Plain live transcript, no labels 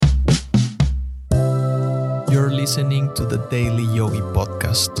listening to the Daily Yogi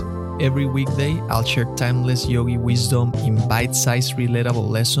Podcast. Every weekday, I'll share timeless yogi wisdom in bite-sized relatable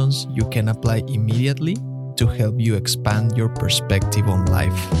lessons you can apply immediately to help you expand your perspective on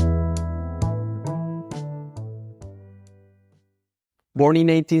life. Born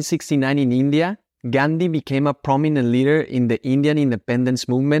in 1869 in India, Gandhi became a prominent leader in the Indian independence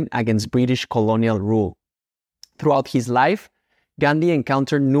movement against British colonial rule. Throughout his life, Gandhi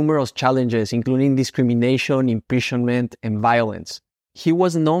encountered numerous challenges, including discrimination, imprisonment, and violence. He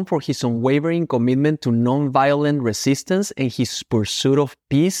was known for his unwavering commitment to non-violent resistance and his pursuit of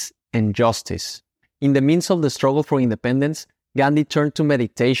peace and justice. In the midst of the struggle for independence, Gandhi turned to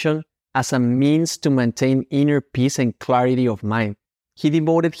meditation as a means to maintain inner peace and clarity of mind. He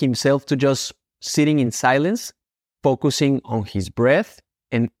devoted himself to just sitting in silence, focusing on his breath,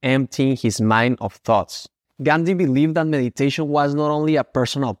 and emptying his mind of thoughts. Gandhi believed that meditation was not only a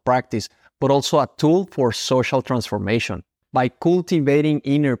personal practice, but also a tool for social transformation. By cultivating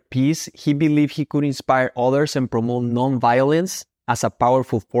inner peace, he believed he could inspire others and promote non-violence as a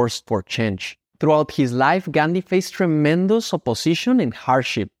powerful force for change. Throughout his life, Gandhi faced tremendous opposition and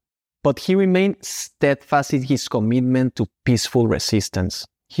hardship, but he remained steadfast in his commitment to peaceful resistance.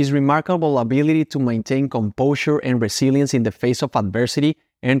 His remarkable ability to maintain composure and resilience in the face of adversity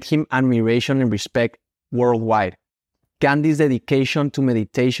earned him admiration and respect worldwide. Gandhi's dedication to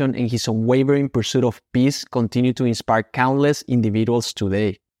meditation and his unwavering pursuit of peace continue to inspire countless individuals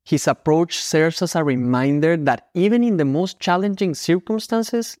today. His approach serves as a reminder that even in the most challenging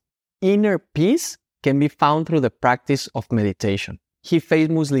circumstances, inner peace can be found through the practice of meditation. He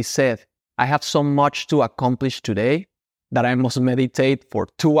famously said, "I have so much to accomplish today that I must meditate for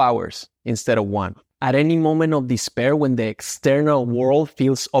 2 hours instead of 1. At any moment of despair, when the external world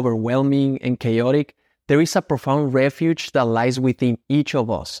feels overwhelming and chaotic, there is a profound refuge that lies within each of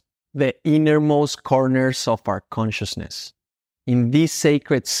us, the innermost corners of our consciousness. In this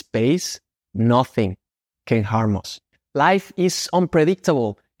sacred space, nothing can harm us." Life is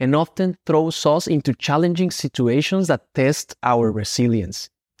unpredictable and often throws us into challenging situations that test our resilience.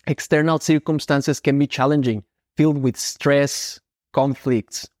 External circumstances can be challenging, filled with stress,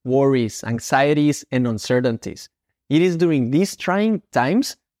 conflicts, worries, anxieties, and uncertainties. It is during these trying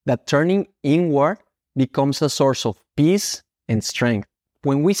times that turning inward becomes a source of peace and strength.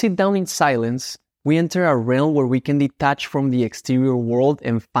 When we sit down in silence, we enter a realm where we can detach from the exterior world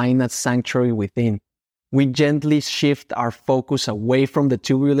and find a sanctuary within. We gently shift our focus away from the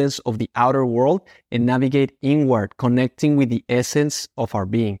turbulence of the outer world and navigate inward, connecting with the essence of our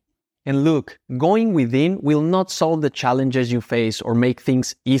being. And look, going within will not solve the challenges you face or make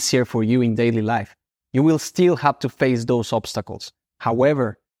things easier for you in daily life. You will still have to face those obstacles.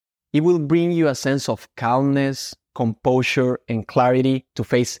 However, it will bring you a sense of calmness, composure, and clarity to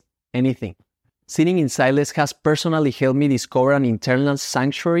face anything. Sitting in silence has personally helped me discover an internal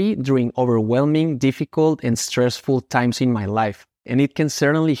sanctuary during overwhelming, difficult, and stressful times in my life. And it can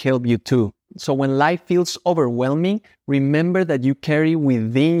certainly help you too. So when life feels overwhelming, remember that you carry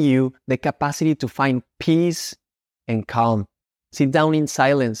within you the capacity to find peace and calm. Sit down in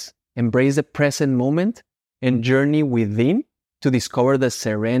silence, embrace the present moment, and journey within to discover the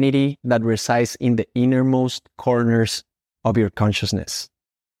serenity that resides in the innermost corners of your consciousness.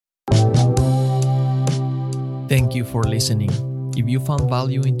 Thank you for listening. If you found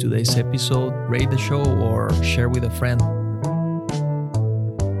value in today's episode, rate the show or share with a friend.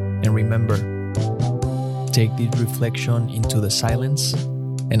 And remember, take this reflection into the silence,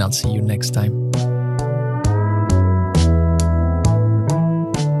 and I'll see you next time.